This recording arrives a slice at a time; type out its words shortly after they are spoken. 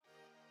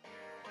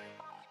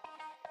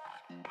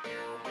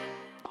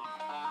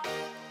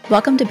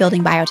Welcome to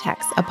Building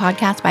Biotechs, a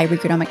podcast by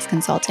Recruitomics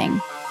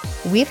Consulting.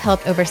 We've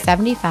helped over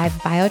 75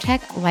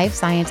 biotech, life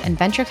science, and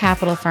venture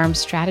capital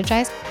firms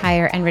strategize,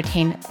 hire, and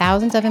retain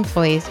thousands of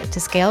employees to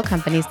scale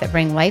companies that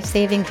bring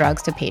life-saving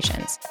drugs to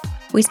patients.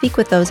 We speak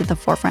with those at the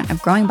forefront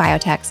of growing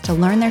biotechs to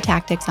learn their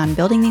tactics on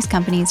building these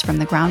companies from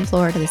the ground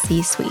floor to the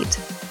C-suite.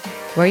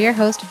 We're your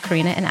hosts,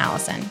 Karina and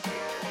Allison.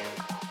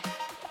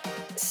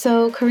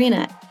 So,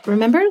 Karina,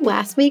 remember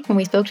last week when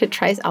we spoke to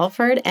Trice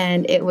Alford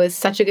and it was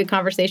such a good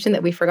conversation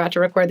that we forgot to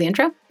record the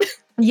intro?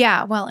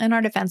 Yeah, well, in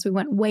our defense, we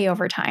went way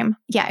over time.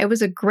 Yeah, it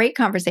was a great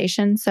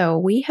conversation, so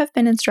we have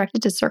been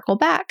instructed to circle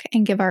back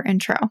and give our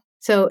intro.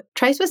 So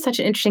Trice was such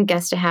an interesting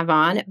guest to have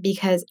on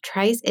because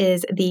Trice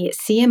is the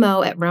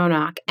CMO at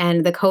Ronawk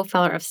and the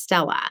co-founder of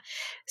Stella.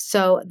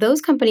 So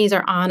those companies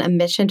are on a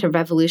mission to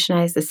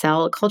revolutionize the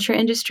cell culture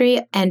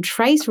industry, and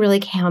Trice really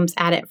comes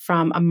at it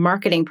from a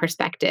marketing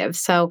perspective.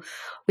 So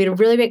we had a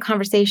really great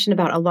conversation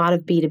about a lot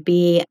of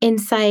B2B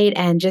insight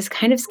and just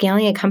kind of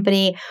scaling a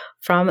company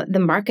from the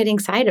marketing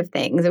side of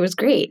things. It was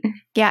great.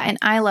 Yeah, and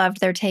I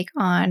loved their take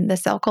on the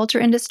cell culture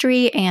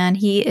industry, and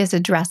he is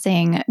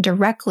addressing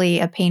directly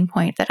a pain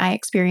point that I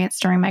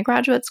experienced during my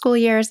graduate school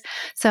years.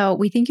 So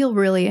we think you'll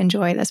really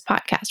enjoy this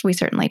podcast. We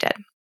certainly did.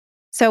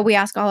 So we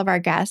ask all of our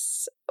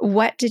guests,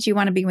 what did you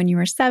want to be when you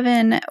were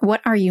 7?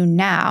 What are you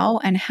now?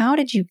 And how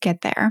did you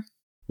get there?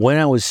 When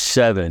I was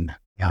 7,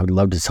 I would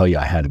love to tell you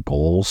I had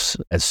goals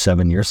at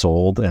 7 years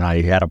old and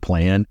I had a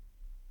plan.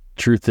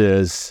 Truth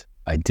is,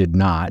 I did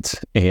not.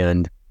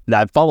 And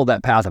I followed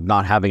that path of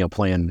not having a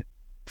plan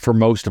for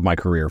most of my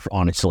career,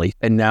 honestly.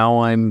 And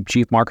now I'm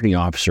chief marketing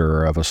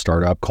officer of a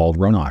startup called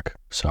Ronawk.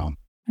 So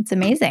that's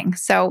amazing.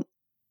 So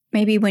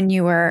maybe when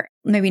you were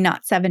maybe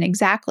not 7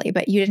 exactly,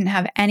 but you didn't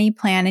have any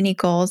plan, any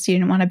goals. You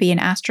didn't want to be an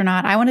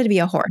astronaut. I wanted to be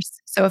a horse.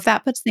 So if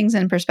that puts things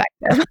in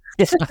perspective.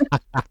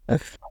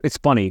 It's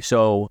funny.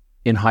 So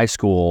in high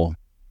school,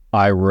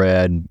 I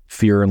read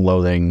Fear and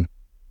Loathing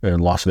in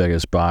Las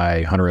Vegas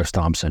by Hunter S.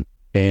 Thompson.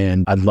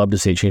 And I'd love to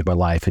say it changed my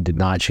life. It did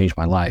not change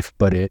my life,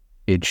 but it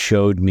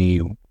showed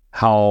me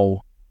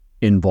how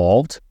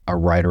involved a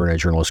writer and a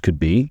journalist could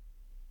be.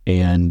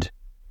 And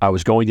I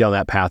was going down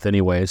that path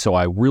anyway. So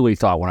I really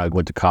thought when I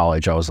went to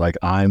college, I was like,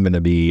 I'm going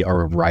to be a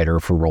writer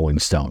for Rolling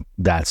Stone.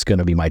 That's going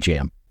to be my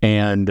jam.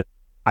 And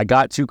I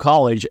got to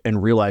college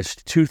and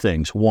realized 2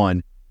 things.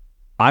 1,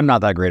 I'm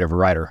not that great of a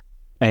writer.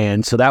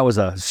 And so that was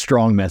a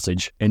strong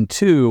message. And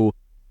 2,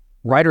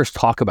 writers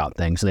talk about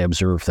things and they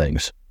observe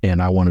things.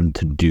 And I wanted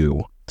to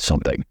do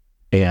something.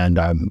 And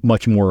I'm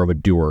much more of a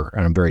doer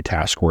and I'm very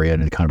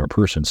task-oriented kind of a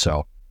person.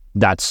 So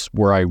that's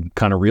where I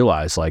kind of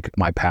realized like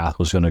my path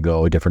was going to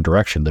go a different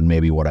direction than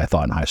maybe what I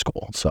thought in high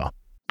school. So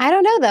I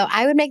don't know, though.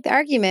 I would make the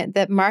argument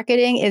that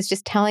marketing is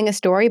just telling a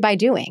story by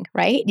doing,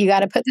 right? You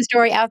got to put the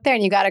story out there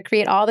and you got to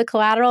create all the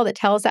collateral that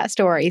tells that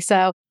story.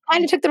 So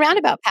kind of took the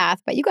roundabout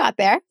path, but you got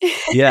there.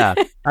 Yeah,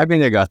 I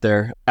think I got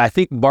there. I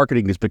think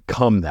marketing has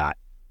become that.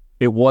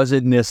 It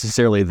wasn't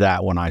necessarily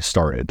that when I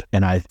started.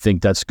 And I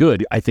think that's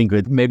good. I think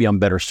that maybe I'm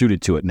better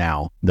suited to it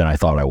now than I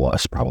thought I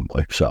was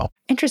probably. So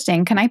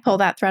interesting. Can I pull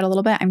that thread a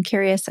little bit? I'm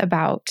curious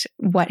about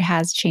what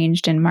has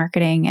changed in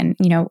marketing and,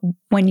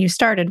 when you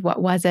started,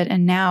 what was it?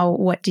 And now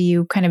what do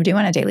you kind of do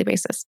on a daily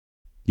basis?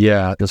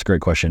 Yeah, that's a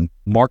great question.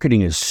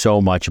 Marketing is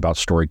so much about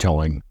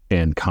storytelling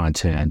and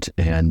content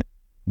and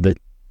the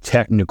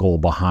technical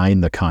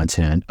behind the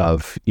content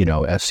of,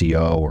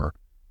 SEO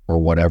or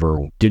whatever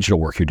digital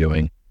work you're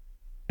doing.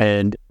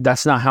 And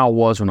that's not how it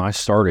was when I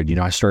started.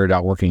 I started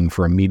out working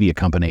for a media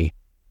company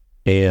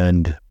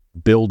and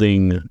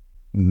building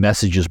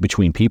messages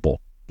between people,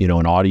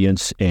 an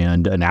audience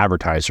and an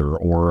advertiser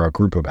or a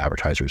group of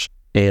advertisers.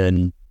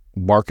 And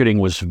marketing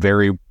was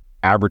very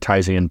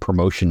advertising and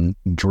promotion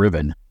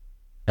driven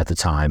at the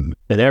time.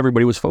 And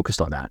everybody was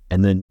focused on that.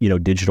 And then,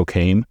 digital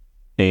came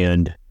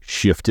and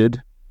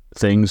shifted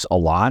things a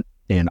lot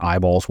and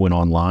eyeballs went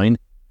online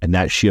and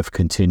that shift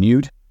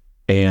continued.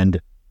 And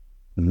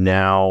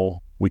now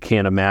we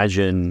can't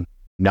imagine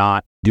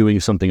not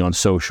doing something on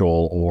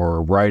social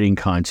or writing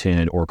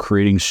content or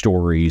creating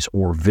stories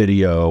or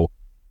video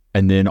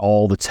and then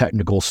all the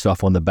technical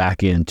stuff on the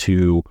back end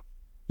to,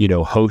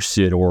 host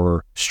it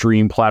or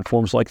stream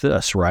platforms like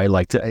this, right?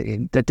 Like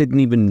that didn't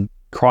even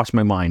cross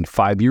my mind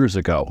 5 years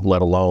ago,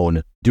 let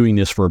alone doing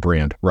this for a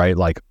brand, right?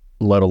 Like,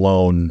 let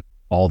alone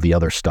all the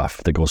other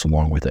stuff that goes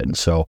along with it. And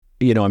so,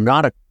 I'm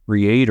not a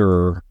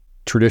creator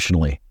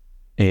traditionally.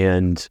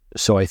 And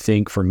so I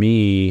think for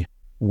me,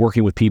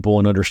 working with people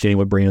and understanding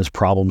what brands'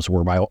 problems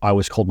were, I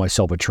always called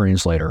myself a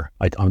translator.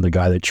 I'm the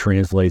guy that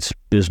translates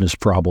business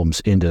problems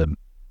into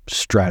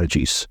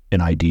strategies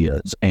and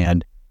ideas.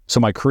 And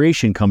so my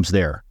creation comes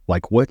there.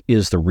 Like, what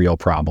is the real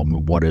problem?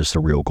 And what is the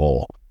real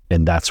goal?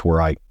 And that's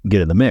where I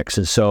get in the mix.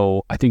 And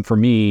so I think for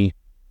me,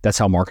 that's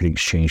how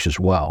marketing's changed as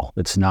well.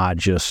 It's not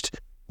just,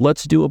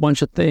 let's do a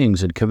bunch of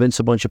things and convince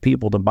a bunch of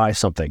people to buy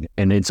something.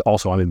 And it's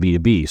also, I'm in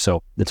B2B,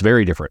 so it's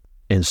very different.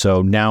 And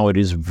so now it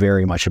is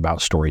very much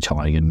about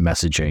storytelling and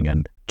messaging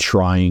and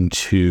trying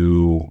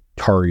to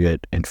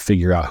target and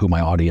figure out who my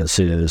audience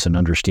is and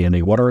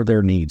understanding what are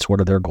their needs, what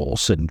are their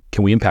goals, and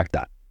can we impact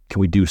that? can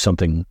we do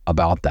something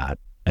about that?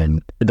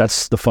 And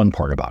that's the fun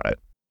part about it.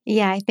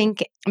 Yeah, I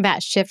think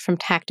that shift from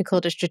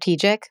tactical to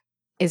strategic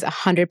is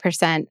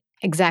 100%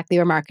 exactly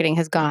where marketing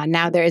has gone.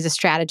 Now there is a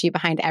strategy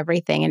behind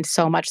everything and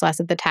so much less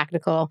of the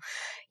tactical,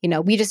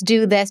 we just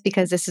do this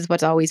because this is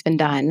what's always been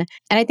done.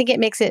 And I think it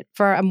makes it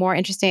for a more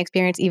interesting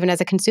experience, even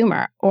as a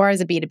consumer or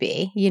as a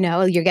B2B.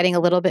 You're getting a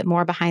little bit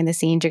more behind the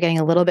scenes. You're getting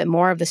a little bit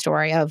more of the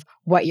story of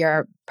what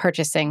you're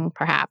purchasing,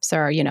 perhaps,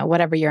 or,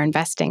 whatever you're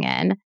investing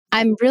in.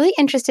 I'm really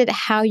interested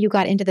how you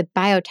got into the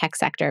biotech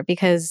sector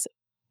because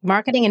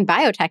marketing in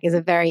biotech is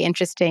a very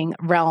interesting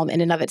realm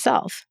in and of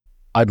itself.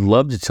 I'd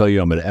love to tell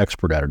you I'm an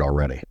expert at it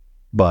already,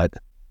 but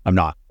I'm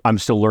not. I'm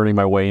still learning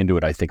my way into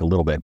it, I think, a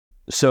little bit.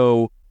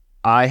 So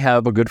I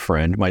have a good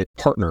friend. My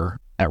partner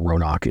at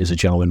Ronawk is a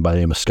gentleman by the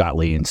name of Scott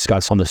Lee, and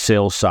Scott's on the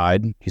sales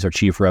side. He's our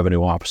chief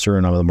revenue officer,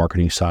 and I'm on the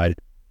marketing side.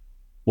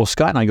 Well,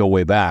 Scott and I go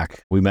way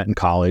back. We met in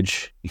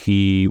college.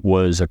 He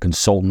was a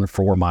consultant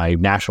for my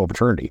national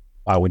fraternity.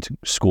 I went to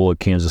school at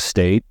Kansas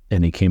State,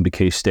 and he came to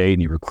K-State,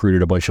 and he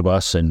recruited a bunch of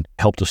us and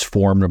helped us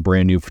form a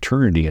brand new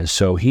fraternity. And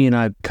so he and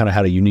I kind of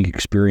had a unique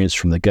experience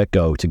from the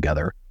get-go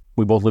together.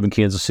 We both live in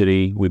Kansas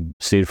City. We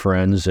stayed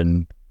friends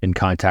and in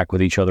contact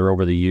with each other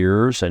over the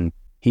years. And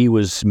he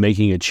was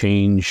making a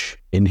change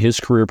in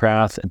his career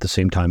path. At the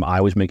same time,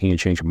 I was making a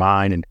change in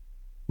mine. And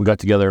we got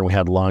together and we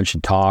had lunch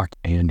and talked.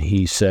 And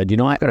he said,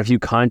 I got a few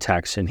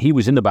contacts. And he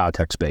was in the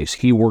biotech space.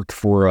 He worked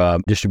for a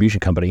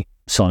distribution company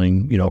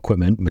selling,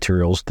 equipment,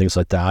 materials, things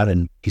like that.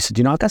 And he said,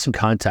 I've got some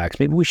contacts.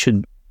 Maybe we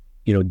should,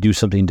 do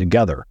something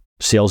together,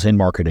 sales and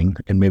marketing,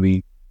 and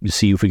maybe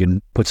see if we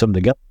can put something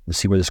together and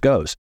see where this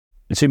goes.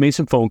 And so he made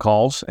some phone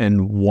calls,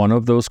 and one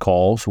of those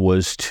calls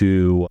was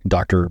to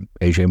Dr.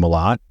 AJ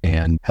Malat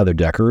and Heather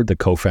Decker, the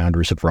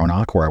co-founders of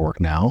Ronawk, where I work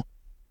now.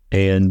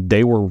 And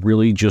they were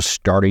really just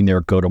starting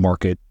their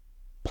go-to-market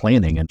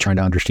planning and trying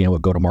to understand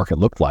what go-to-market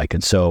looked like.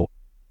 And so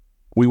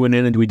we went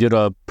in and we did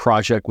a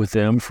project with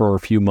them for a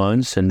few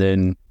months, and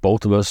then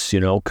both of us,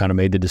 kind of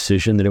made the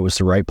decision that it was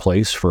the right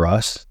place for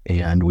us,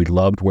 and we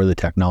loved where the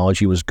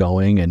technology was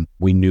going, and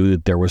we knew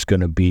that there was going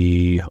to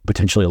be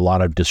potentially a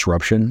lot of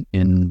disruption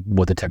in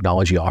what the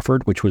technology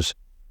offered, which was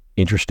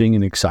interesting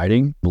and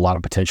exciting, a lot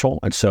of potential.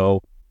 And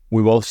so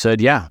we both said,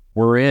 yeah,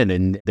 we're in,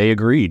 and they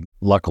agreed,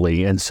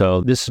 luckily. And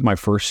so this is my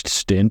first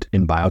stint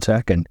in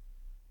biotech, and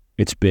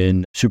it's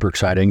been super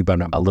exciting, about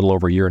a little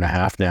over a year and a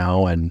half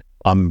now, and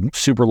I'm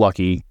super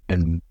lucky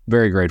and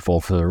very grateful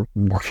for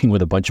working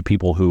with a bunch of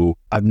people who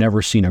I've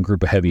never seen a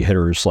group of heavy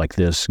hitters like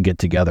this get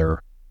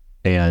together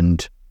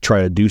and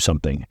try to do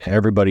something.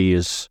 Everybody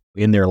is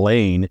in their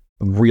lane,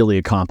 really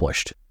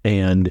accomplished.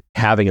 And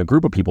having a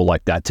group of people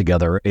like that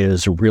together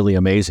is really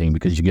amazing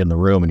because you get in the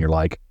room and you're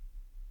like,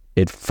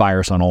 it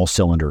fires on all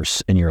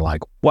cylinders and you're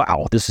like,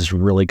 wow, this is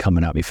really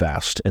coming at me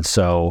fast. And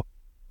so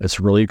it's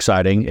really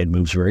exciting. It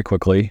moves very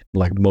quickly,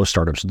 like most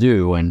startups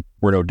do, and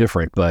we're no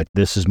different. But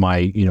this is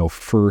my,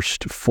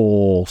 first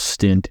full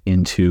stint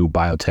into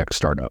biotech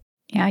startup.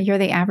 Yeah, you're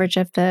the average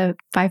of the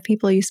 5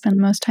 people you spend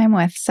the most time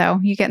with.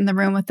 So you get in the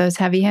room with those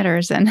heavy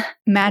hitters and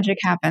magic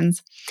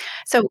happens.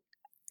 So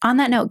on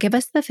that note, give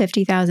us the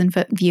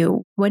 50,000-foot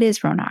view. What is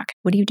Ronawk?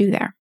 What do you do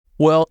there?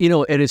 Well,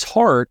 at its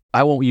heart,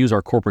 I won't use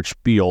our corporate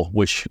spiel,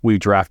 which we've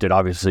drafted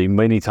obviously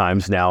many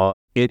times now.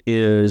 It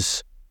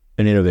is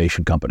an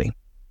innovation company.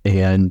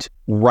 And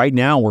right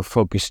now we're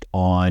focused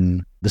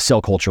on the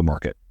cell culture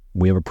market.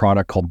 We have a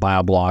product called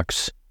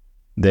BioBlocks.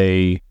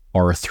 They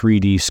are a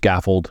 3D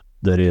scaffold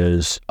that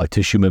is a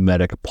tissue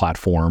mimetic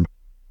platform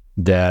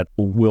that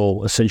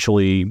will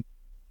essentially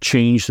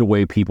change the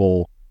way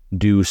people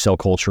do cell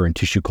culture and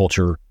tissue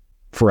culture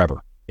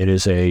forever. It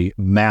is a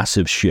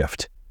massive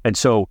shift. And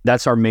so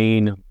that's our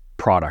main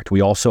product.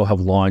 We also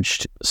have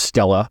launched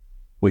Stella,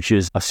 which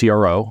is a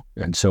CRO,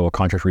 and so a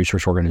contract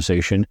research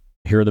organization.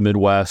 Here in the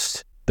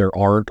Midwest, there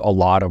aren't a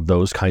lot of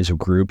those kinds of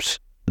groups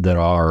that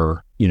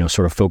are,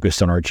 sort of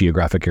focused on our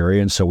geographic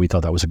area. And so we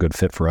thought that was a good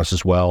fit for us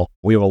as well.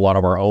 We have a lot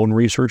of our own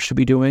research to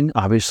be doing,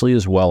 obviously,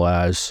 as well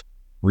as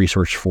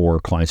research for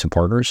clients and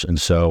partners. And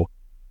so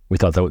we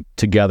thought that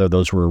together,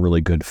 those were a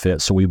really good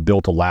fit. So we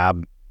built a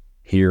lab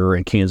here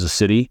in Kansas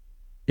City.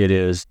 It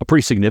is a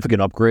pretty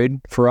significant upgrade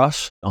for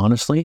us,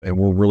 honestly. And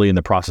we're really in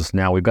the process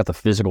now. We've got the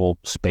physical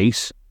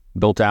space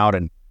built out,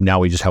 and now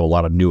we just have a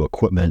lot of new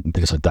equipment and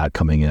things like that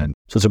coming in.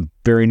 So it's a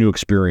very new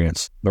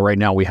experience. But right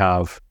now we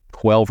have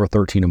 12 or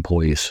 13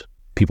 employees,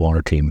 people on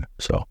our team.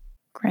 So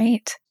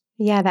great.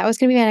 Yeah, that was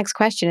going to be my next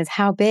question is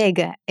how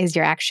big is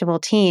your actual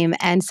team?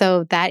 And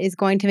so that is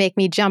going to make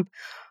me jump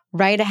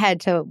right ahead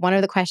to one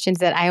of the questions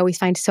that I always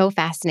find so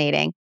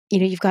fascinating.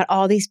 You've got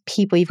all these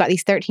people, you've got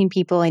these 13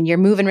 people and you're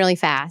moving really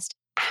fast.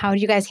 How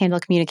do you guys handle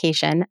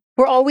communication?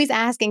 We're always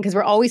asking because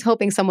we're always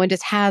hoping someone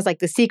just has like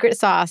the secret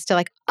sauce to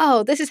like,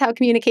 oh, this is how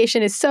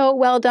communication is so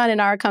well done in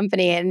our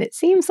company. And it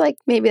seems like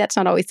maybe that's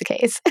not always the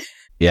case.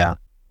 Yeah.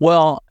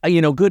 Well,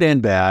 good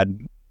and bad.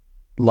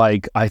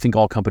 Like I think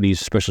all companies,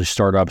 especially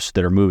startups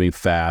that are moving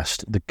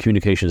fast, the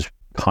communication is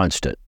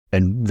constant.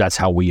 And that's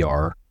how we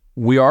are.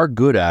 We are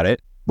good at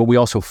it, but we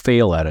also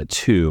fail at it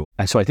too.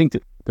 And so I think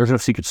that there's no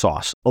secret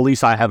sauce. At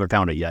least I haven't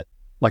found it yet.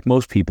 Like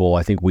most people,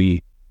 I think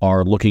we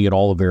are looking at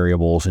all the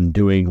variables and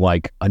doing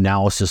like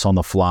analysis on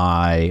the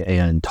fly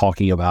and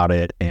talking about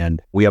it.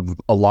 And we have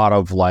a lot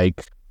of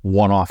like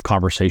one-off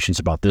conversations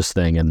about this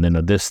thing and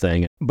then this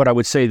thing. But I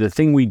would say the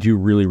thing we do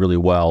really, really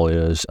well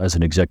is, as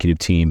an executive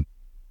team,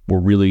 we're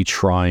really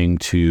trying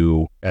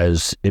to,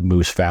 as it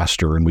moves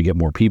faster and we get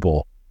more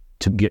people,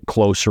 to get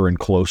closer and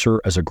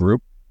closer as a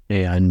group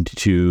and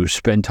to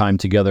spend time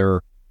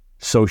together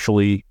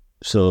socially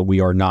so that we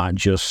are not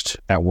just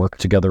at work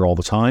together all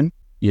the time.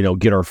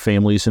 Get our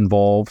families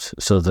involved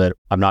so that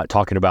I'm not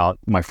talking about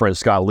my friend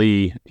Scott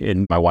Lee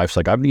and my wife's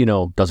like,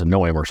 doesn't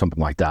know him or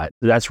something like that.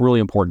 That's really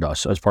important to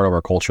us as part of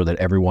our culture, that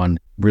everyone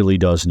really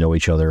does know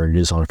each other and it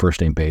is on a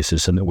first name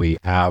basis, and that we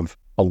have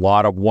a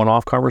lot of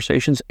one-off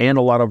conversations and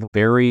a lot of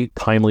very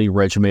timely,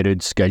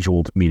 regimented,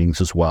 scheduled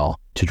meetings as well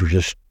to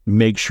just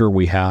make sure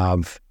we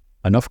have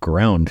enough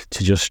ground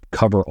to just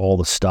cover all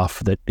the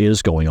stuff that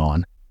is going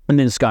on. And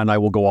then Scott and I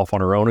will go off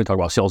on our own and talk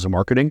about sales and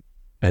marketing.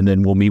 And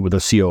then we'll meet with a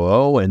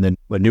COO, and then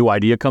a new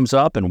idea comes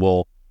up and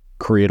we'll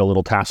create a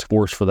little task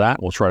force for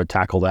that. We'll try to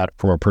tackle that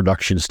from a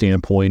production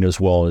standpoint as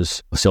well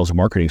as a sales and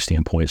marketing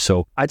standpoint.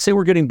 So I'd say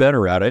we're getting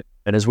better at it.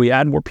 And as we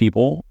add more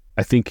people,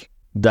 I think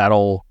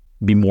that'll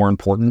be more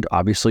important,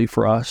 obviously,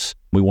 for us.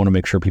 We want to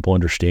make sure people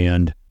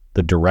understand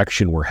the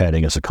direction we're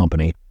heading as a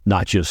company,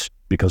 not just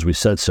because we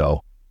said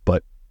so,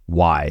 but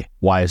why?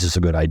 Why is this a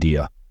good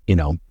idea?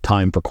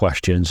 Time for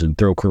questions and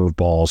throw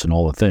curveballs and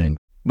all the thing.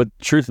 But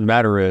the truth of the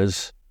matter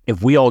is,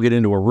 if we all get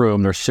into a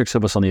room, there's 6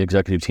 of us on the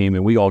executive team,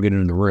 and we all get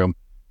into the room,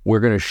 we're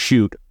going to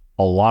shoot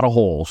a lot of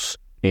holes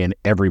in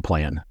every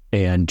plan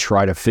and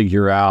try to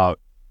figure out,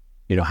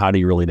 how do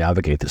you really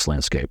navigate this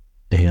landscape?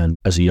 And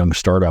as a young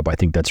startup, I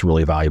think that's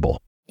really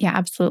valuable. Yeah,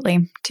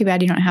 absolutely. Too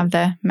bad you don't have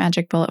the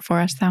magic bullet for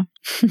us, though.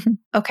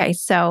 Okay,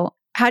 so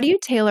how do you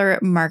tailor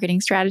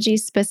marketing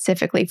strategies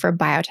specifically for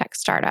biotech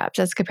startups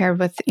as compared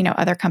with,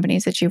 other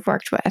companies that you've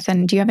worked with?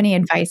 And do you have any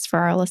advice for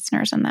our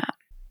listeners on that?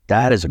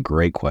 That is a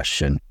great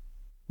question.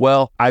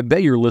 Well, I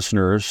bet your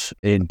listeners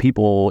and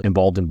people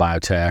involved in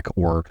biotech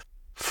or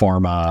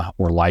pharma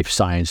or life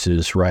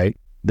sciences, right?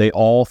 They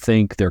all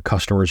think their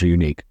customers are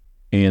unique,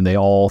 and they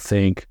all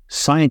think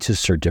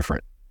scientists are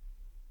different.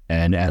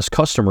 And as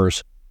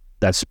customers,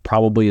 that's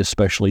probably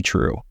especially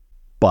true.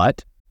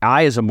 But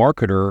I, as a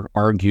marketer,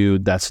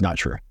 argued that's not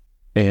true.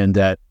 And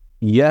that,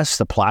 yes,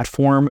 the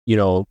platform,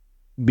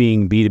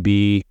 being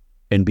B2B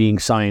and being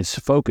science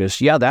focused,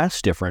 yeah,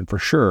 that's different for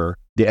sure.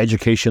 The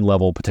education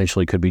level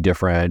potentially could be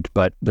different,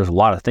 but there's a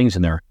lot of things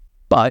in there.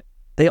 But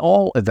they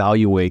all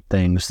evaluate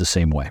things the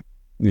same way.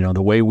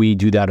 The way we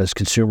do that as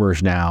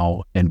consumers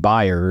now and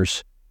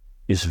buyers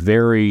is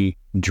very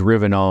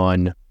driven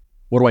on,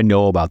 what do I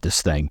know about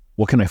this thing?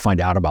 What can I find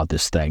out about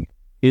this thing?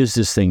 Is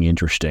this thing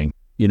interesting?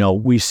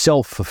 We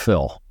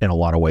self-fulfill in a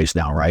lot of ways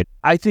now, right?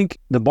 I think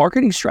the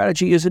marketing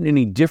strategy isn't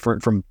any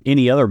different from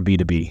any other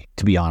B2B,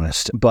 to be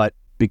honest. But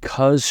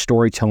because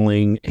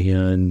storytelling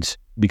and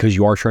because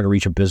you are trying to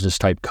reach a business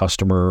type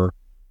customer,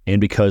 and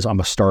because I'm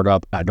a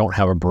startup, I don't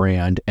have a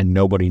brand and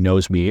nobody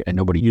knows me and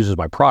nobody uses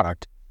my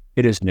product,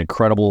 it is an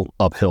incredible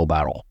uphill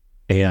battle.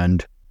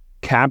 And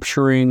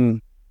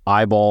capturing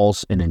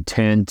eyeballs and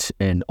intent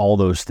and all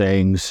those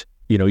things,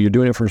 you're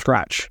doing it from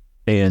scratch.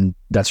 And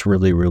that's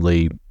really,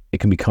 really, it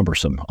can be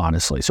cumbersome,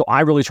 honestly. So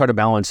I really try to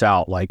balance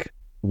out like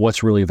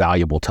what's really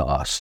valuable to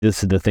us.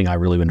 This is the thing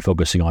I've really been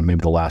focusing on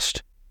maybe the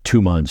last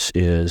 2 months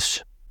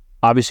is,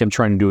 obviously, I'm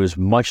trying to do as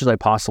much as I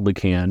possibly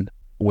can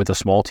with a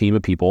small team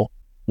of people,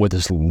 with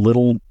as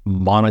little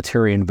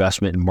monetary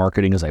investment in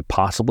marketing as I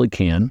possibly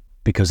can,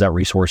 because that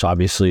resource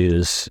obviously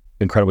is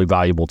incredibly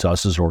valuable to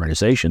us as an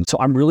organization. So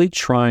I'm really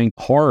trying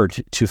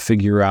hard to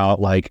figure out,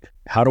 like,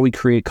 how do we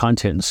create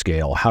content and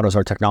scale? How does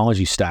our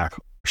technology stack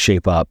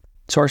shape up?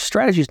 So our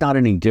strategy is not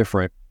any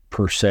different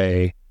per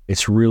se.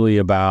 It's really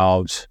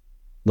about,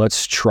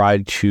 let's try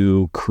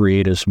to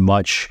create as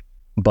much,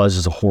 buzz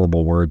is a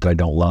horrible word that I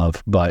don't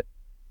love, but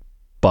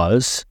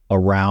buzz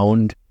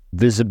around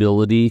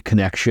visibility,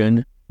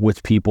 connection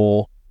with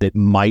people that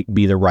might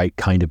be the right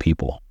kind of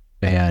people,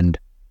 and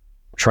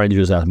trying to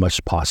do that as much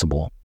as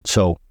possible.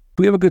 So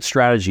we have a good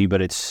strategy,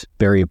 but it's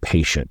very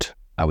patient,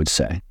 I would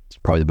say. It's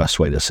probably the best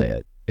way to say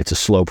it. It's a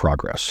slow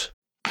progress.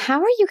 How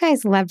are you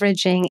guys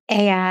leveraging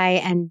AI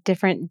and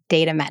different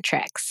data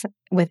metrics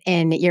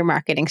within your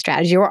marketing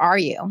strategy, or are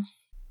you?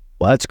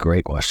 Well, that's a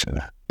great question.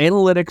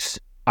 Analytics,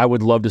 I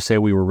would love to say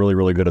we were really,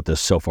 really good at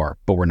this so far,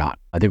 but we're not.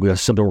 I think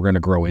that's something we're going to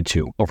grow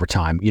into over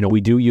time.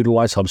 We do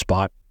utilize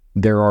HubSpot.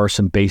 There are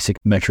some basic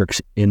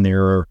metrics in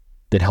there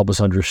that help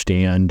us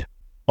understand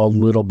a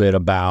little bit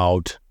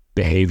about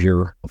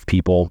behavior of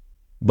people,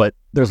 but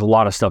there's a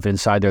lot of stuff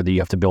inside there that you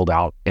have to build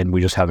out, and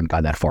we just haven't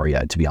gotten that far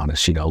yet, to be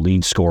honest,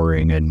 lean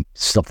scoring and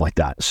stuff like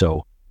that.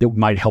 So it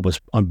might help us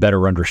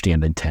better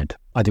understand intent.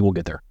 I think we'll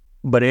get there.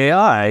 But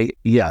AI,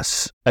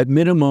 yes, at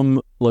minimum,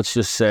 let's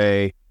just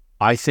say,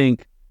 I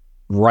think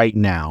right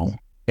now,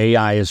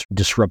 AI is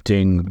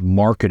disrupting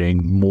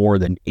marketing more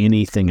than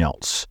anything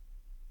else.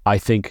 I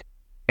think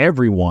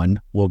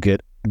everyone will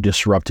get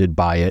disrupted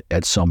by it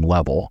at some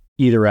level,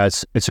 either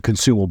as it's a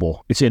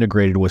consumable, it's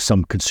integrated with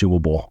some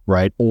consumable,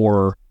 right?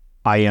 Or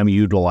I am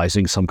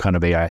utilizing some kind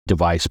of AI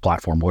device,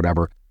 platform,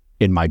 whatever,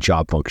 in my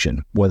job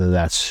function, whether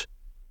that's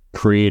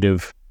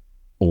creative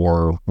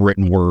or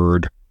written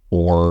word,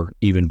 or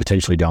even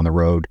potentially down the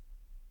road,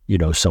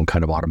 some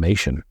kind of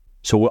automation.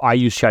 So I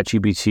use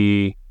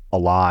ChatGPT a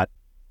lot.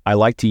 I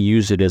like to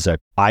use it as an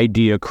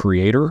idea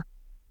creator,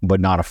 but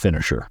not a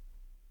finisher.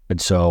 And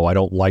so I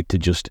don't like to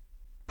just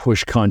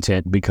push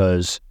content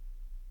because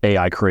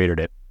AI created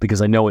it,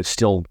 because I know it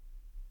still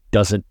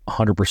doesn't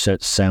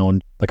 100%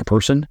 sound like a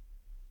person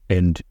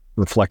and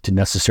reflect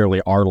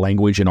necessarily our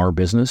language in our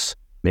business.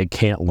 It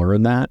can't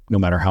learn that, no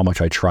matter how much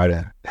I try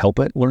to help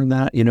it learn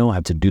that. I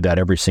have to do that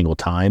every single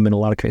time in a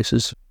lot of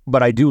cases.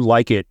 But I do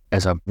like it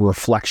as a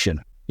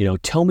reflection.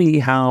 Tell me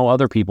how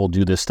other people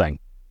do this thing.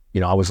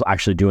 I was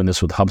actually doing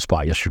this with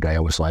HubSpot yesterday. I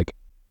was like,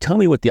 tell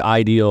me what the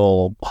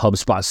ideal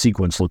HubSpot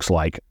sequence looks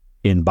like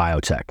in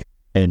Biotech.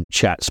 And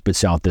chat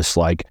spits out this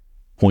like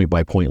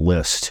point-by-point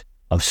list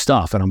of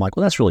stuff. And I'm like,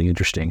 well, that's really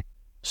interesting.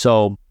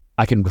 So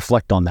I can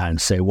reflect on that and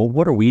say, well,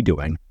 what are we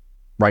doing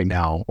right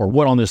now? Or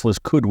what on this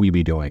list could we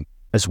be doing?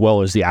 As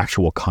well as the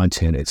actual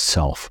content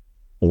itself,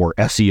 or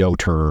SEO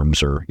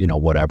terms, or,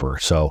 whatever.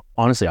 So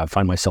honestly, I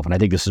find myself, and I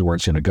think this is where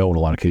it's going to go in a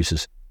lot of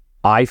cases,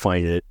 I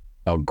find it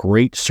a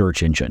great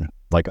search engine.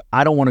 Like,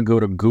 I don't want to go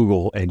to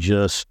Google and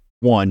just,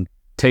 one,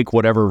 take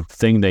whatever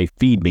thing they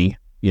feed me,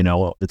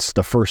 it's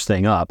the first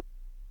thing up,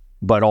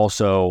 but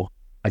also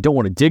I don't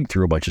want to dig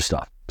through a bunch of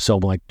stuff. So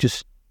I'm like,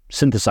 just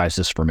synthesize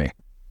this for me.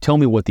 Tell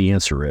me what the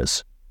answer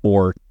is,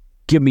 or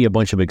give me a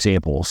bunch of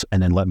examples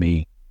and then let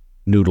me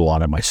noodle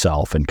on it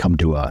myself and come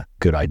to a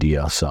good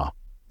idea. So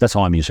that's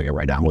how I'm using it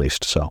right now, at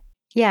least. So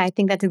yeah, I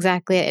think that's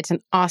exactly it. It's an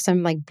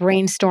awesome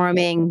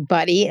brainstorming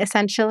buddy,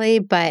 essentially.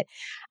 But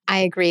I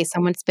agree,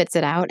 someone spits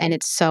it out and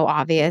it's so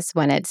obvious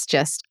when it's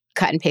just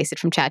cut and pasted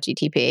from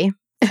ChatGPT.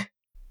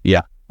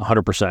 Yeah,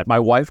 100%. My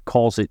wife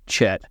calls it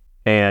Chet,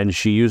 and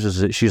she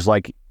uses it. She's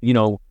like,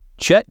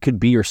 Chet could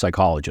be your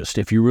psychologist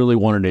if you really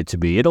wanted it to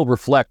be. It'll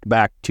reflect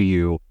back to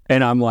you.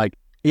 And I'm like,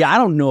 yeah, I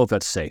don't know if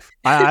that's safe.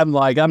 I'm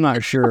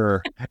not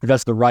sure if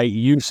that's the right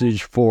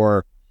usage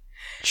for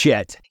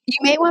Chet. You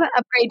may want to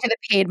upgrade to the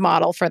paid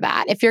model for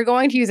that. If you're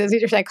going to use it as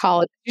your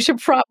psychologist, you should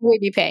probably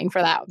be paying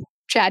for that.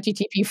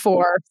 ChatGPT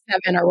 4,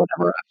 7, or whatever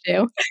we're up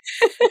to.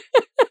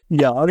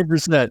 Yeah,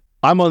 100%.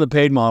 I'm on the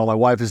paid model. My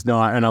wife is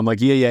not. And I'm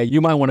like, yeah, you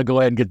might want to go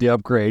ahead and get the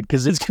upgrade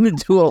because it's going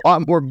to do a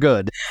lot more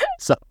good.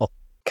 So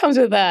comes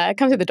with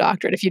the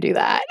doctorate if you do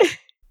that.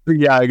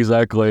 Yeah,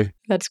 exactly.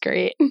 That's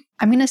great.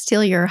 I'm going to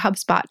steal your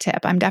HubSpot tip.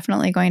 I'm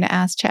definitely going to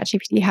ask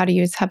ChatGPT how to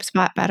use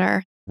HubSpot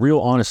better. Real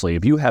honestly,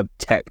 if you have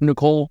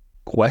technical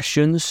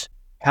questions,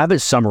 have it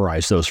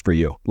summarize those for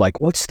you. Like,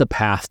 what's the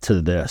path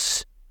to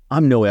this?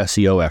 I'm no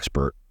SEO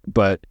expert,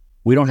 but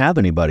we don't have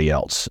anybody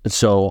else.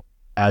 So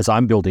as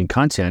I'm building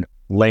content,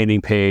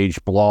 landing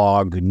page,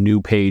 blog,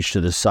 new page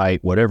to the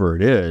site, whatever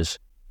it is,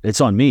 it's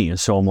on me. And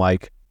so I'm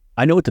like,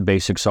 I know what the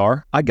basics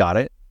are. I got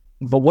it.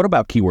 But what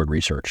about keyword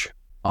research?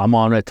 I'm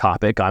on a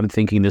topic. I'm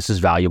thinking this is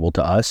valuable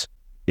to us.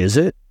 Is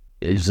it?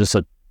 Is this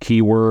a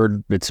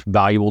keyword that's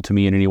valuable to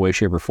me in any way,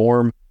 shape, or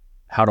form?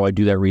 How do I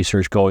do that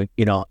research going?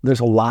 There's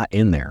a lot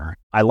in there.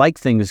 I like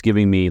things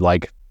giving me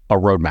like a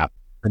roadmap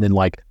and then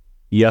like,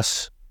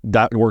 yes,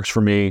 that works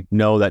for me.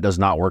 No, that does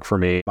not work for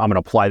me. I'm going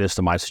to apply this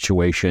to my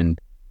situation,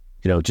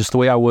 just the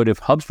way I would if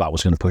HubSpot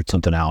was going to put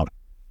something out.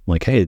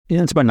 Like, hey,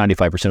 it's about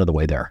 95% of the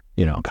way there,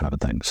 kind of a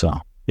thing. So,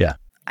 yeah.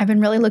 I've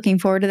been really looking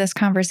forward to this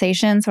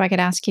conversation so I could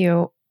ask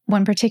you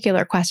one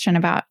particular question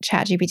about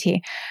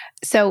ChatGPT.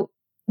 So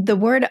the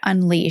word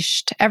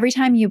unleashed, every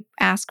time you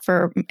ask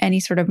for any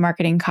sort of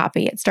marketing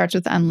copy, it starts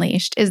with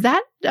unleashed. Is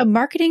that a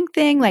marketing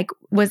thing? Like,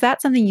 was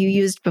that something you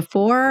used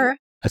before?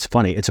 That's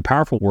funny. It's a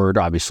powerful word,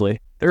 obviously.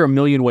 There are a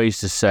million ways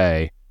to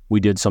say we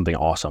did something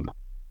awesome.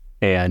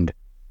 And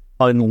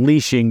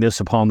unleashing this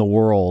upon the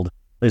world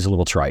is a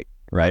little trite,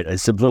 right?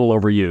 It's a little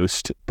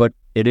overused, but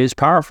it is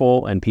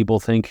powerful and people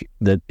think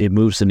that it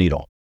moves the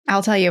needle.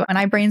 I'll tell you, when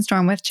I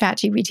brainstorm with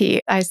ChatGPT,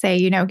 I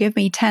say, give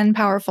me 10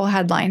 powerful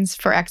headlines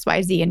for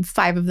XYZ, and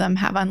 5 of them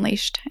have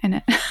unleashed in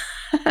it.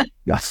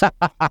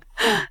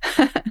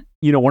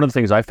 One of the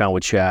things I found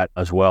with chat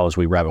as well as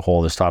we rabbit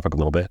hole this topic a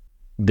little bit,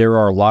 there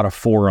are a lot of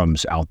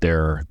forums out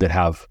there that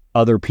have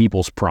other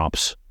people's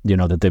prompts,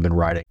 that they've been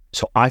writing.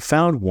 So I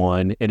found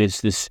one, and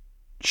it's this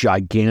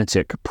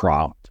gigantic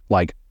prompt,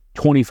 like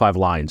 25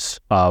 lines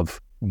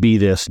of be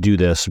this, do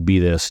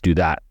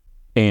that.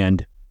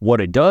 And what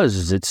it does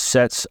is it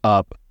sets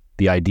up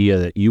the idea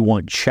that you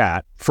want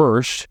chat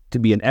first to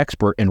be an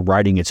expert in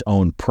writing its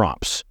own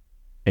prompts.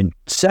 And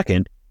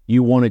second,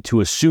 you want it to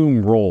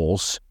assume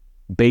roles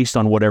based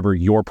on whatever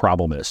your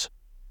problem is.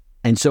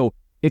 And so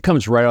it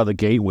comes right out of the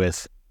gate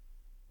with,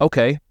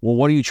 okay, well,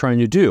 what are you trying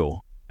to do?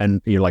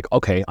 And you're like,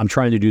 okay, I'm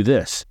trying to do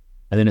this.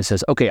 And then it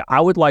says, okay,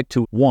 I would like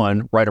to,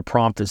 1, write a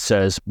prompt that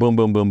says boom,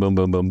 boom, boom, boom,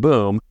 boom, boom,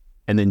 boom.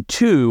 And then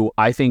 2,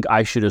 I think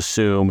I should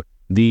assume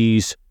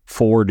these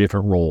 4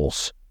 different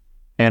roles.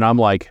 And I'm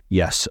like,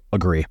 yes,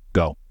 agree,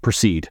 go,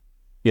 proceed.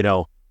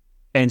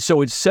 And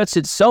so it sets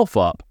itself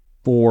up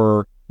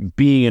for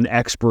being an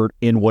expert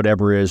in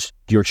whatever it is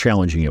you're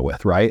challenging it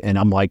with, right? And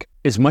I'm like,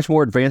 it's much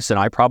more advanced than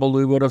I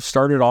probably would have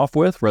started off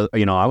with.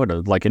 I would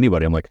have, like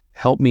anybody, I'm like,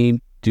 help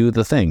me do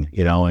the thing,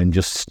 and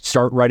just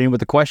start right in with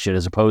the question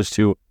as opposed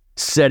to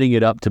setting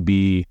it up to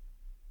be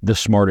the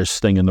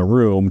smartest thing in the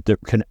room that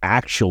can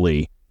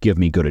actually give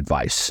me good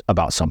advice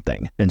about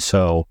something. And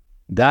so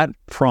that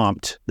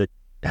prompt that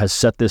has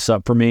set this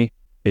up for me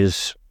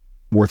is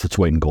worth its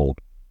weight in gold.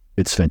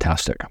 It's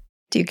fantastic.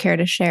 Do you care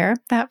to share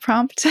that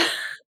prompt?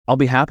 I'll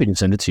be happy to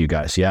send it to you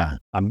guys. Yeah.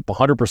 I'm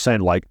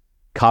 100% like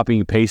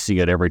copying and pasting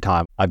it every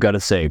time. I've got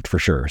it saved for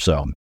sure.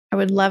 So I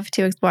would love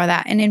to explore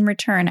that. And in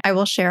return, I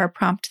will share a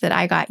prompt that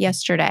I got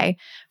yesterday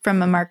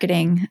from a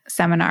marketing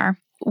seminar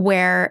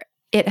where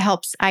it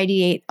helps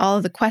ideate all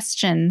of the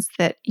questions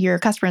that your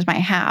customers might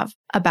have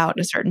about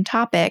a certain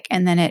topic.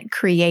 And then it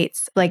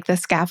creates like the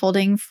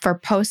scaffolding for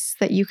posts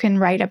that you can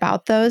write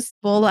about those.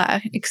 We'll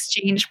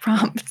exchange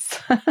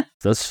prompts.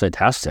 That's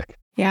fantastic.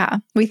 Yeah.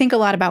 We think a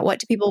lot about what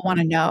do people want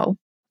to know.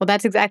 Well,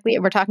 that's exactly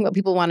it. We're talking about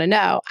people want to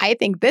know. I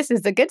think this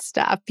is the good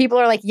stuff. People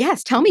are like,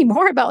 yes, tell me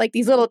more about like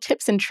these little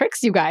tips and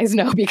tricks you guys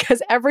know,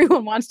 because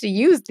everyone wants to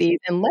use these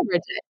and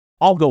leverage it.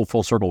 I'll go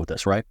full circle with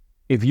this, right?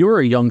 If you're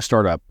a young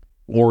startup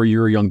or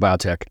you're a young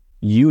biotech,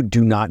 you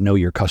do not know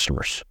your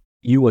customers.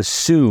 You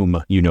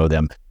assume you know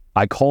them.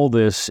 I call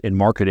this in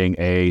marketing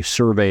a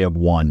survey of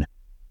one,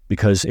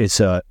 because it's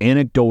an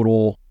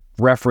anecdotal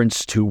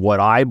reference to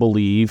what I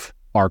believe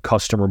our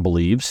customer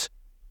believes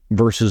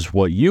versus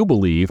what you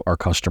believe our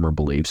customer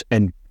believes.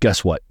 And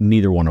guess what?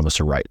 Neither one of us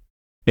are right.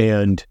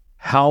 And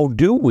how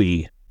do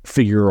we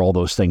figure all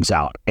those things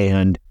out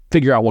and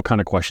figure out what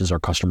kind of questions our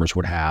customers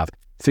would have,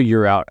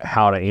 figure out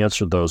how to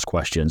answer those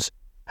questions,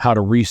 how to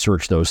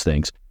research those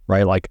things,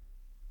 right? Like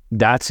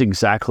that's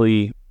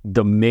exactly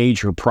the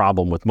major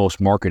problem with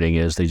most marketing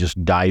is they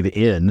just dive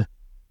in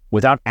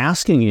without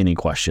asking any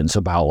questions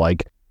about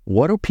like,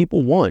 what do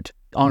people want?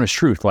 Honest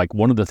truth, like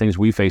one of the things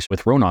we face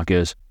with Ronawk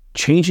is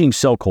changing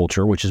cell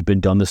culture, which has been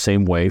done the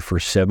same way for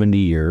 70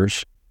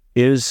 years,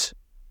 is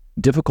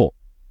difficult.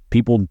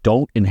 People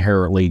don't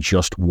inherently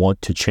just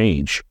want to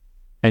change.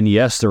 And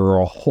yes, there are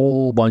a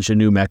whole bunch of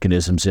new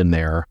mechanisms in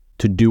there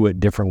to do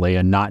it differently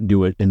and not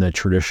do it in the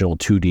traditional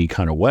 2D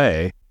kind of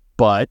way.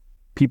 But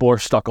people are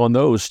stuck on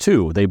those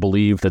too. They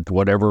believe that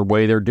whatever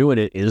way they're doing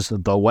it is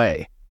the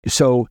way.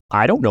 So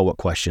I don't know what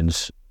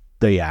questions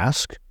they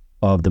ask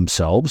of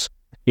themselves,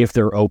 if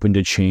they're open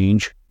to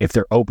change, if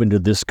they're open to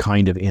this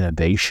kind of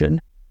innovation.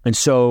 And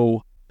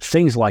so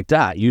things like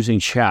that, using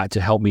chat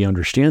to help me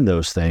understand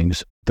those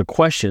things, the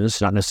questions,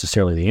 not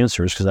necessarily the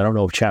answers, because I don't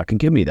know if chat can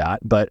give me that,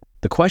 but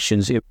the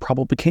questions, it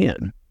probably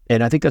can.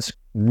 And I think that's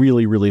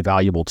really, really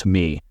valuable to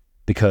me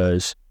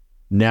because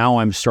now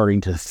I'm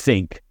starting to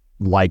think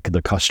like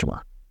the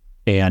customer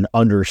and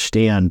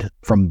understand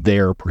from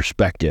their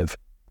perspective.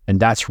 And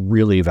that's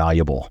really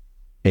valuable.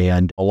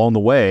 And along the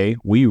way,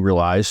 we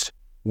realized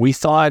we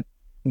thought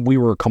we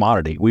were a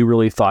commodity. We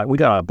really thought we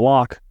got a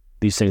block.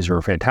 These things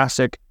are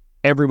fantastic.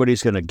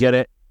 Everybody's going to get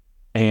it.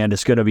 And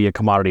it's going to be a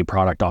commodity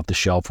product off the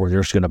shelf where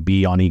there's going to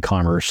be on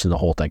e-commerce and the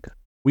whole thing.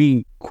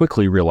 We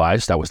quickly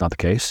realized that was not the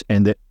case.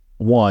 And that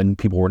one,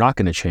 people were not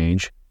going to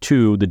change.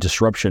 Two, the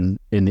disruption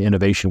in the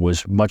innovation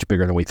was much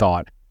bigger than we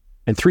thought.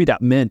 And three,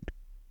 that meant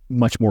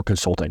much more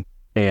consulting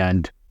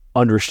and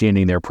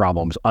understanding their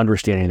problems,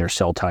 understanding their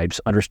cell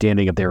types,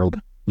 understanding if they're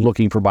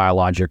looking for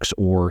biologics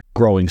or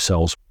growing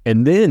cells.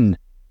 And then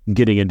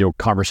getting into a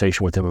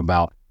conversation with them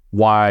about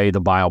why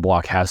the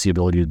BioBlock has the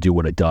ability to do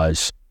what it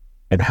does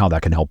and how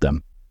that can help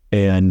them.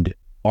 And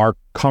our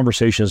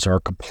conversations are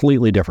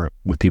completely different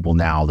with people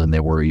now than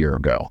they were a year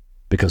ago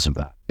because of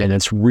that. And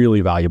it's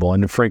really valuable.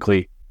 And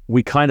frankly,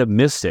 we kind of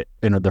missed it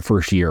in the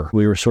first year.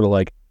 We were sort of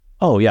like,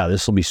 oh yeah,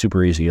 this will be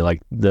super easy.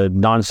 Like the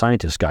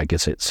non-scientist guy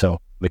gets it. So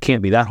it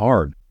can't be that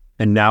hard.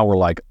 And now we're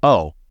like,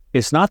 oh,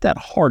 it's not that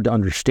hard to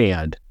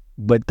understand,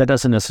 but that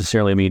doesn't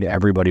necessarily mean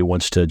everybody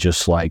wants to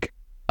just like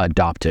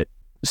adopt it,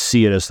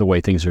 see it as the way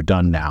things are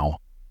done now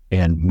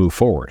and move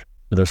forward.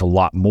 But there's a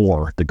lot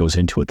more that goes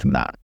into it than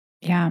that.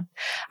 Yeah,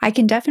 I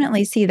can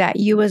definitely see that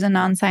you as a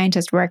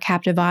non-scientist were a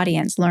captive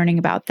audience learning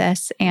about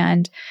this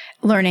and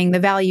learning the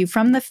value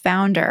from the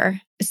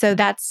founder. So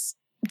that's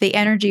the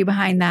energy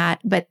behind that.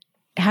 But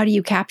how do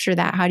you capture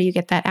that? How do you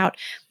get that out?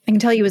 I can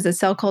tell you as a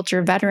cell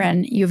culture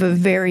veteran, you have a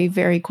very,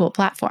 very cool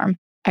platform.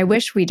 I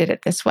wish we did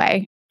it this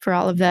way for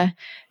all of the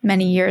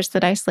many years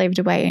that I slaved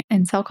away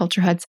in cell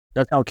culture hoods.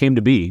 That's how it came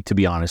to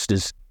be honest,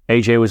 is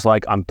AJ was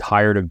like, I'm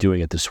tired of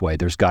doing it this way.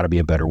 There's got to be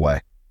a better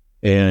way.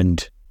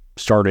 And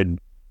started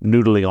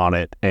noodling on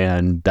it,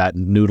 and that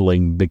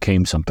noodling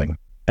became something.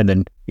 And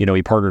then,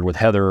 he partnered with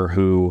Heather,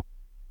 who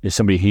is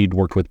somebody he'd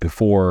worked with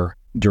before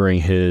during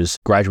his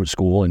graduate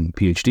school and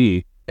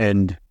PhD.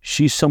 And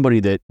she's somebody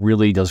that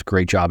really does a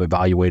great job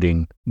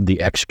evaluating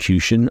the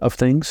execution of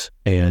things.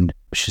 And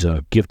she's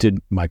a gifted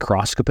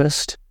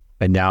microscopist.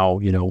 And now,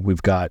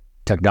 we've got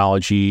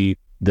technology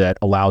that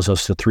allows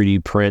us to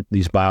 3D print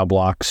these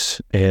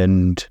bioblocks,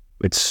 and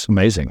it's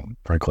amazing,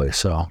 frankly.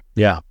 So,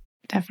 yeah.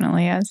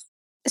 Definitely is.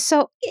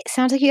 So it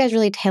sounds like you guys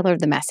really tailored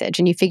the message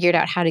and you figured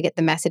out how to get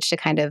the message to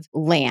kind of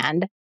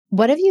land.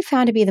 What have you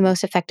found to be the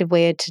most effective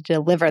way to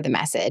deliver the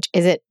message?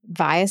 Is it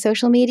via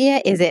social media?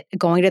 Is it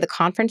going to the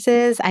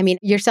conferences? I mean,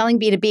 you're selling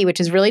B2B, which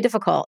is really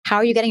difficult. How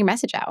are you getting your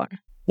message out?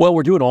 Well,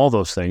 we're doing all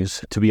those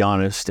things, to be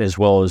honest, as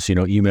well as,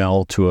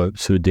 email to a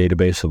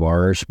database of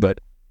ours. But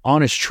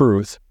honest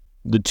truth,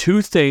 the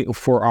two things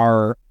for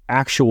our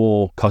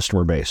actual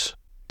customer base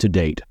to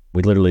date,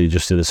 we literally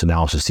just did this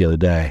analysis the other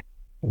day.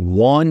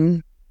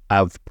 1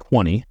 out of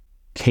 20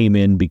 came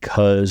in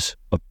because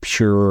of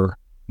pure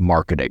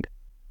marketing,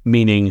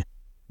 meaning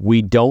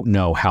we don't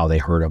know how they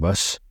heard of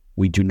us.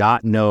 We do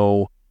not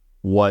know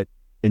what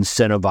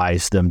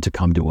incentivized them to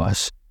come to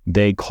us.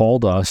 They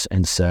called us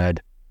and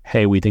said,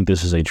 hey, we think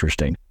this is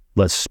interesting.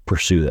 Let's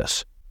pursue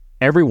this.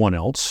 Everyone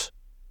else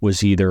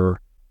was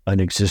either an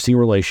existing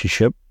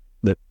relationship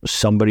that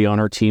somebody on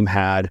our team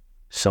had,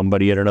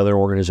 somebody at another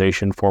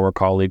organization, former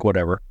colleague,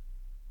 whatever.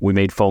 We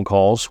made phone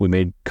calls, we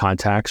made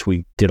contacts,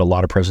 we did a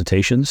lot of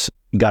presentations,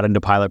 got into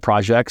pilot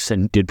projects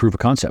and did proof of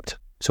concept.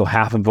 So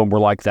half of them were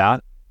like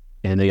that,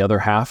 and the other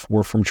half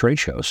were from trade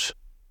shows.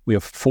 We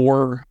have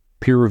 4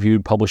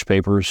 peer-reviewed published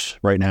papers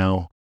right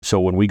now. So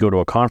when we go to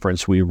a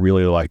conference, we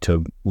really like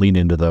to lean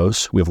into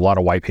those. We have a lot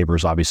of white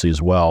papers, obviously,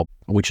 as well,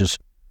 which is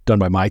done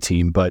by my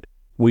team. But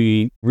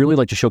we really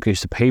like to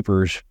showcase the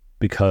papers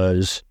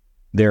because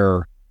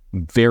they're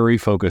very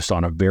focused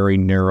on a very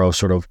narrow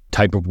sort of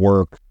type of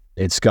work.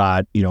 It's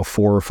got, 4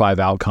 or 5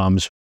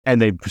 outcomes,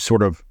 and they've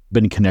sort of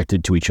been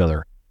connected to each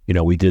other.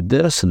 We did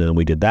this, and then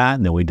we did that,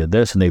 and then we did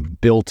this, and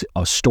they've built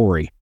a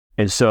story.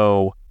 And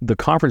so the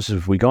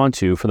conferences we've gone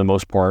to, for the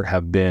most part,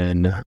 have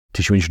been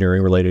tissue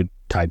engineering related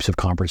types of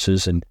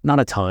conferences, and not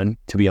a ton,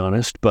 to be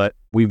honest, but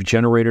we've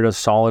generated a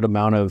solid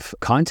amount of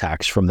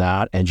contacts from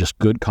that and just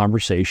good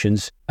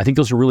conversations. I think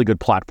those are really good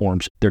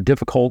platforms. They're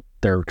difficult,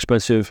 they're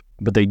expensive,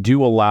 but they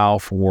do allow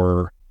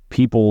for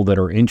people that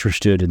are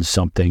interested in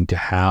something to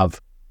have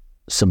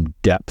some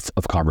depth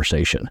of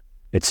conversation.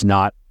 It's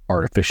not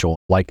artificial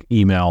like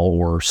email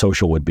or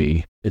social would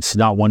be. It's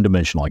not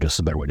one-dimensional, I guess is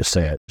a better way to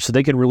say it. So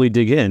they can really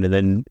dig in, and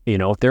then,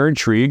 if they're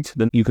intrigued,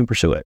 then you can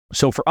pursue it.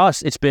 So for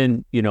us, it's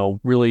been,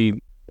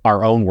 really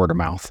our own word of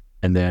mouth,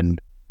 and then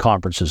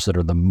conferences that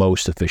are the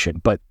most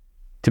efficient. But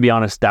to be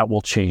honest, that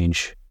will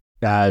change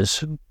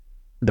as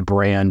the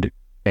brand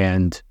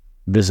and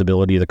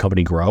visibility of the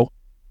company grow,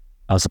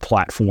 as the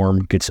platform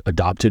gets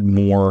adopted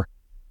more,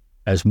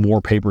 as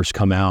more papers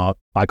come out.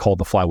 I call it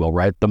the flywheel,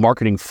 right? The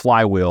marketing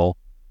flywheel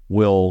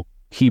will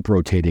keep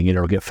rotating, and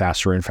it'll get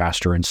faster and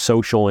faster, and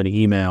social and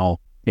email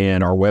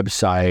and our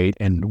website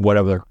and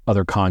whatever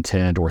other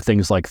content or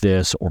things like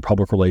this or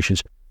public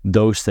relations,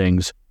 those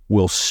things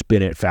will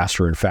spin it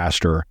faster and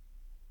faster.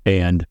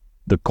 And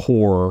the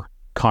core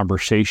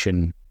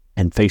conversation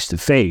and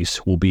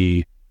face-to-face will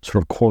be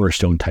sort of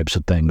cornerstone types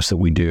of things that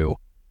we do,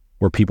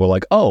 where people are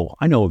like, oh,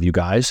 I know of you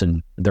guys,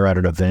 and they're at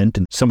an event,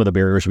 and some of the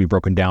barriers will be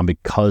broken down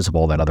because of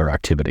all that other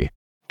activity.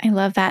 I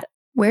love that.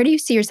 Where do you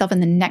see yourself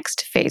in the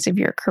next phase of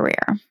your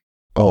career?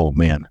 Oh,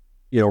 man.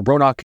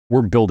 Ronawk,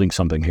 we're building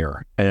something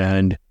here.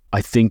 And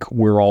I think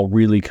we're all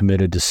really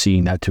committed to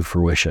seeing that to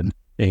fruition.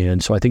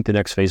 And so I think the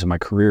next phase of my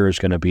career is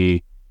going to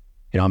be,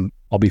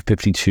 I'll be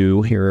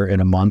 52 here in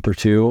a month or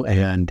two.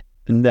 And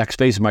the next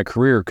phase of my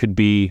career could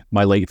be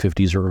my late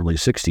 50s or early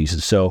 60s.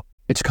 And so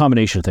it's a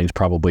combination of things,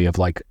 probably, of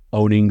like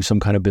owning some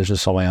kind of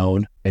business on my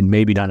own, and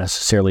maybe not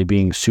necessarily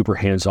being super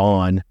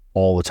hands-on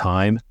all the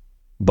time,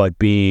 but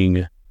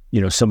being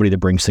somebody that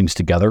brings things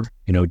together,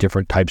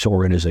 different types of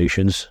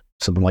organizations,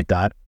 something like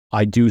that.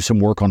 I do some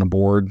work on a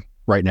board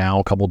right now,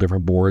 a couple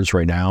different boards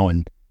right now.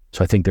 And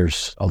so I think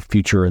there's a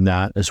future in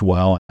that as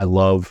well. I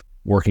love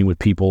working with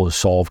people to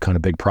solve kind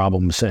of big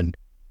problems, and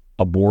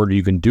a board,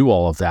 you can do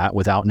all of that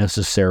without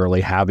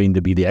necessarily having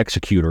to be the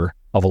executor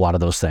of a lot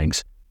of those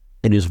things.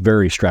 It is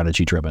very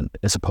strategy driven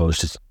as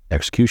opposed to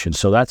execution.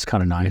 So that's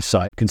kind of nice.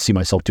 I can see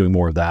myself doing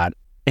more of that.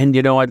 And,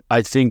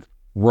 I think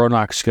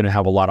Ronawk's going to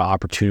have a lot of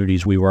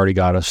opportunities. We've already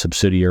got a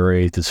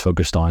subsidiary that's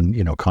focused on,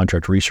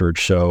 contract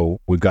research. So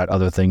we've got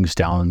other things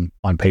down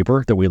on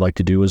paper that we'd like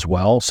to do as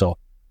well. So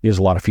there's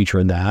a lot of feature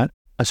in that.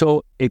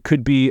 So it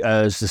could be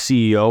as the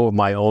CEO of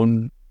my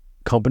own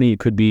company. It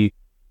could be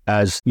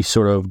as the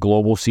sort of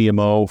global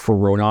CMO for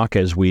Ronawk,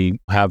 as we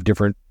have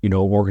different,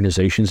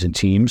 organizations and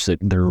teams that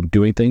they're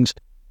doing things.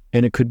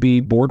 And it could be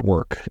board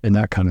work and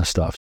that kind of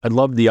stuff. I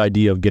love the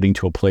idea of getting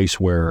to a place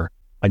where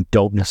I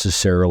don't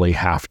necessarily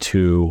have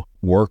to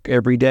work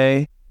every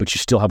day, but you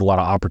still have a lot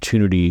of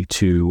opportunity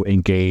to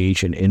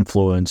engage and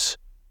influence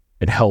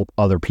and help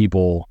other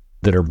people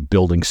that are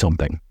building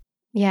something.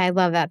 Yeah, I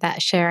love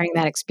that sharing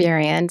that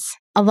experience.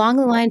 Along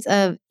the lines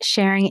of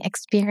sharing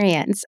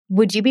experience,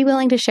 would you be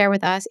willing to share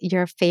with us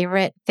your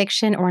favorite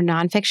fiction or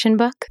nonfiction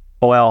book?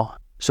 Well,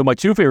 so my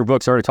 2 favorite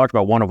books, I already talked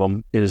about one of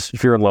them, is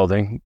Fear and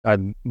Loathing. I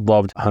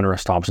loved Hunter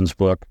S. Thompson's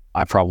book.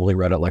 I probably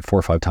read it like 4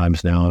 or 5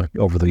 times now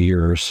over the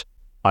years.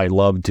 I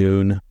love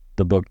Dune.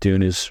 The book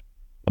Dune is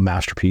a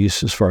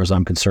masterpiece as far as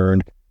I'm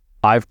concerned.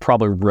 I've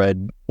probably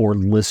read or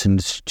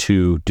listened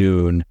to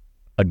Dune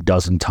a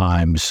dozen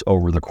times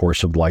over the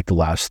course of like the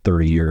last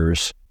 30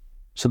 years.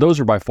 So those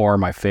are by far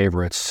my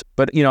favorites.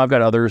 But, I've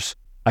got others.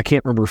 I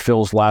can't remember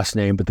Phil's last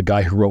name, but the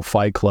guy who wrote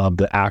Fight Club,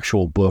 the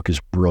actual book is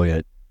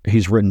brilliant.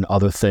 He's written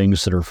other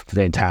things that are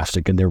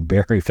fantastic, and they're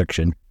very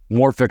fiction.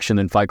 More fiction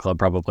than Fight Club,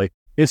 probably.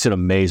 It's an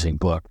amazing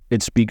book.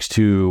 It speaks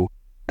to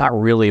not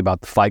really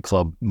about the Fight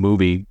Club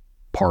movie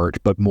part,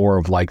 but more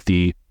of like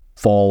the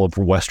fall of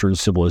Western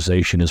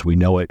civilization as we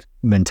know it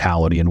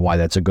mentality and why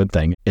that's a good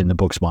thing in the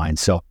book's mind.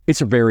 So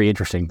it's a very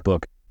interesting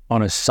book.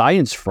 On a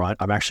science front,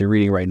 I'm actually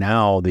reading right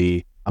now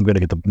I'm going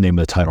to get the name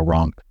of the title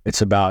wrong.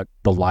 It's about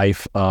the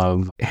life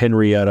of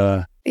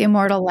Henrietta. The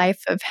Immortal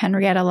Life of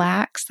Henrietta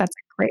Lacks. That's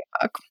a great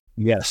book.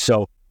 Yes.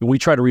 So we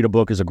try to read a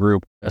book as a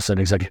group, as an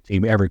executive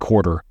team every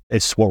quarter.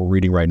 It's what we're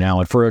reading right now.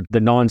 And for the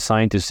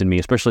non-scientist in me,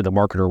 especially the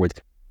marketer with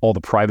all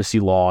the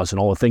privacy laws and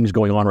all the things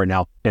going on right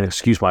now, and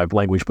excuse my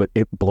language, but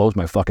it blows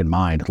my fucking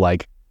mind.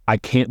 Like, I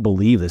can't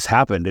believe this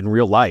happened in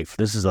real life.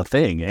 This is a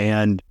thing.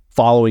 And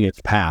following its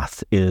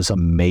path is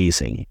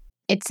amazing.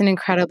 It's an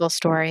incredible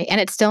story, and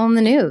it's still in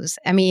the news.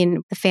 I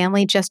mean, the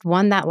family just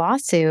won that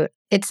lawsuit.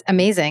 It's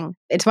amazing.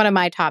 It's one of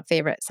my top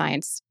favorite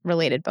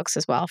science-related books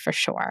as well, for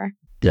sure.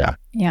 Yeah.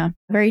 Yeah.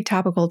 Very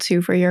topical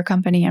too for your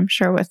company, I'm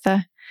sure, with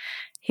the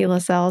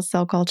HeLa cells,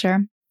 cell culture.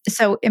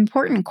 So,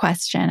 important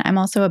question. I'm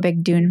also a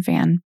big Dune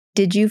fan.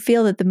 Did you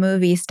feel that the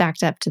movie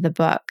stacked up to the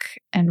book,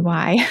 and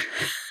why?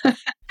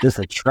 This is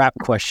a trap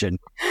question.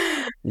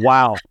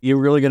 Wow. You're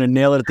really going to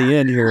nail it at the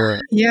end here.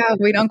 Yeah,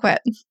 we don't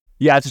quit.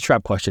 Yeah, it's a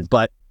trap question.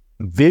 But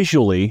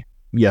visually,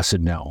 yes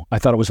and no. I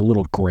thought it was a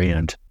little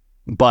grand.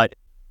 But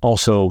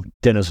also,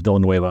 Denis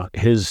Villeneuve,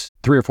 his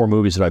 3 or 4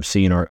 movies that I've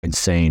seen are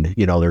insane.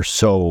 They're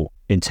so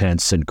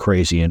intense and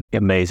crazy and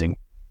amazing.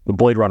 The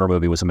Blade Runner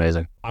movie was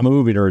amazing. I'm a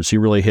movie nerd, so you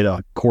really hit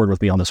a chord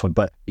with me on this one.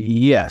 But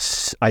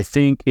yes, I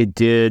think it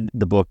did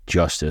the book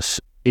justice.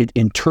 It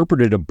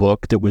interpreted a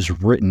book that was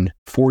written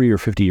 40 or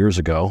 50 years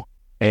ago,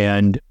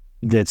 and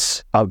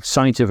that's a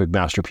scientific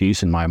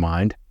masterpiece in my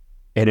mind,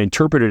 and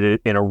interpreted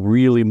it in a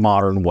really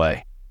modern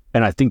way.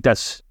 And I think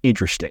that's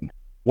interesting.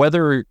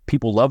 Whether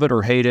people love it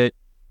or hate it,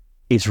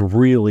 it's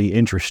really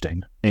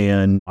interesting.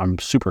 And I'm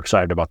super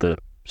excited about the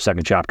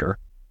second chapter.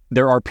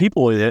 There are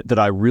people in it that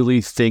I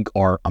really think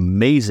are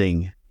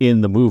amazing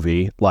in the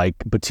movie. Like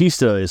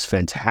Bautista is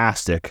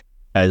fantastic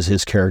as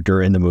his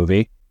character in the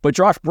movie. But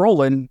Josh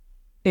Brolin,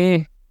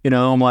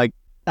 I'm like,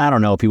 I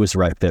don't know if he was the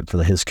right fit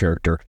for his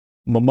character.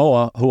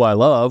 Momoa, who I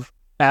love,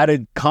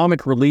 added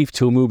comic relief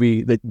to a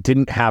movie that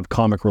didn't have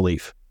comic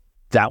relief.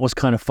 That was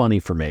kind of funny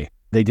for me.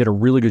 They did a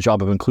really good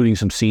job of including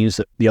some scenes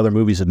that the other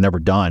movies had never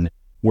done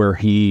where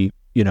he,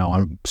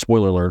 I'm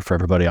spoiler alert for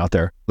everybody out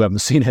there who haven't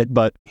seen it,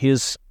 but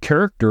his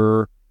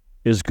character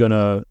is going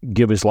to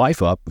give his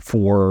life up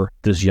for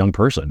this young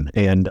person.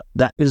 And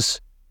that is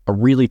a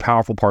really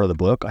powerful part of the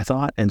book, I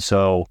thought. And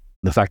so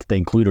the fact that they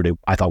included it,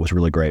 I thought was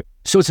really great.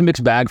 So it's a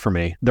mixed bag for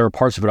me. There are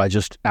parts of it I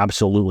just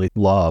absolutely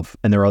love.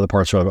 And there are other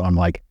parts of it I'm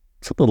like,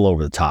 it's a little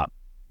over the top,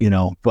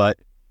 but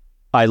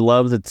I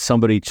love that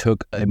somebody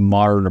took a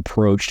modern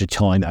approach to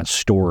telling that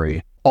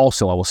story.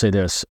 Also, I will say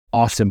this,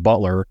 Austin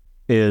Butler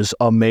is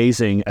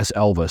amazing as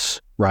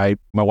Elvis, right?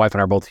 My wife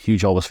and I are both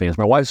huge Elvis fans.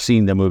 My wife's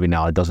seen the movie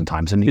now a dozen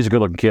times, and he's a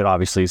good-looking kid,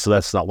 obviously, so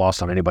that's not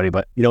lost on anybody.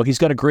 But, he's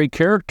got a great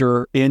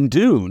character in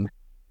Dune,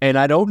 and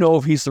I don't know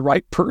if he's the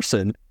right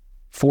person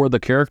for the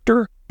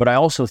character, but I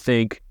also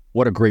think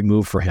what a great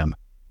move for him.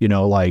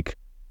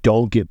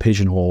 Don't get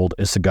pigeonholed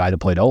as the guy that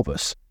played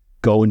Elvis.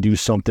 Go and do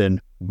something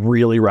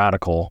really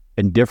radical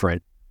and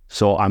different.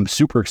 So I'm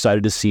super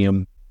excited to see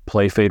him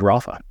play Fade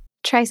Rafa.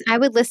 Trice, I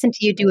would listen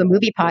to you do a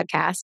movie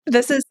podcast.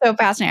 This is so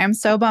fascinating. I'm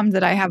so bummed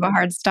that I have a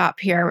hard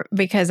stop here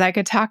because I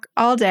could talk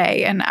all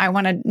day and I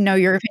want to know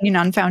your opinion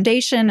on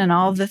foundation and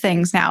all of the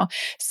things now.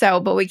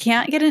 But we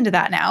can't get into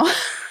that now.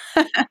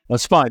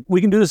 That's fine. We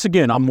can do this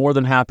again. I'm more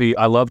than happy.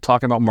 I love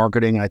talking about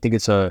marketing. I think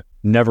it's a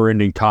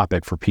never-ending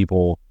topic for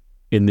people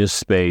in this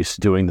space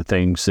doing the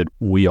things that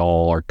we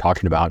all are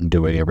talking about and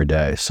doing every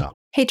day. So,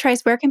 hey,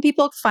 Trice, where can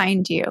people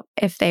find you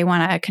if they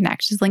want to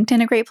connect? Is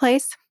LinkedIn a great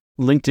place?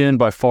 LinkedIn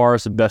by far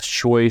is the best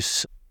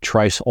choice.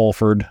 Trice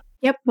Alford.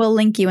 Yep, we'll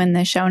link you in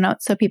the show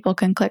notes so people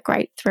can click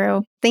right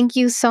through. Thank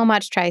you so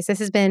much, Trice. This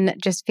has been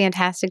just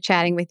fantastic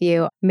chatting with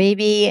you.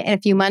 Maybe in a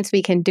few months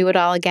we can do it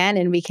all again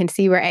and we can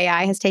see where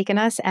AI has taken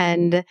us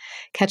and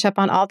catch up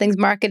on all things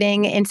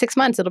marketing in 6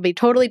 months. It'll be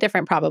totally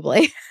different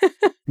probably.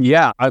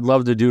 Yeah, I'd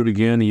love to do it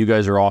again. You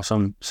guys are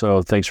awesome.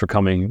 So thanks for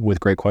coming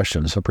with great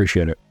questions.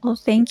 Appreciate it. Well,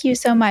 thank you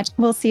so much.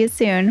 We'll see you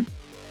soon.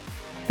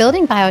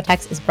 Building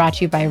Biotech is brought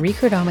to you by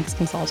Recruitomics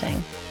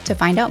Consulting. To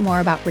find out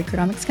more about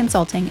Recruitomics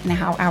Consulting and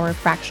how our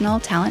fractional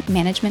talent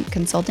management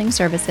consulting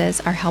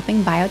services are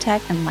helping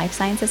biotech and life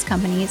sciences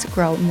companies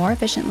grow more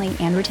efficiently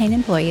and retain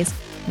employees,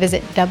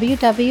 visit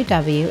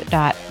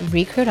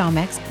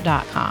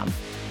www.recruitomics.com.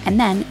 And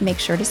then make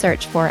sure to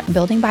search for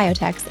Building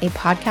Biotech, a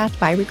podcast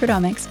by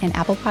Recruitomics in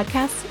Apple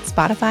Podcasts,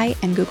 Spotify,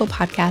 and Google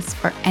Podcasts,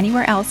 or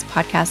anywhere else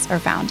podcasts are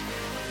found.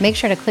 Make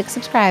sure to click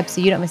subscribe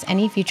so you don't miss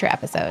any future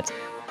episodes.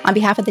 On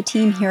behalf of the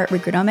team here at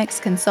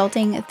Recruitomics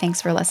Consulting,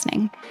 thanks for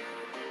listening.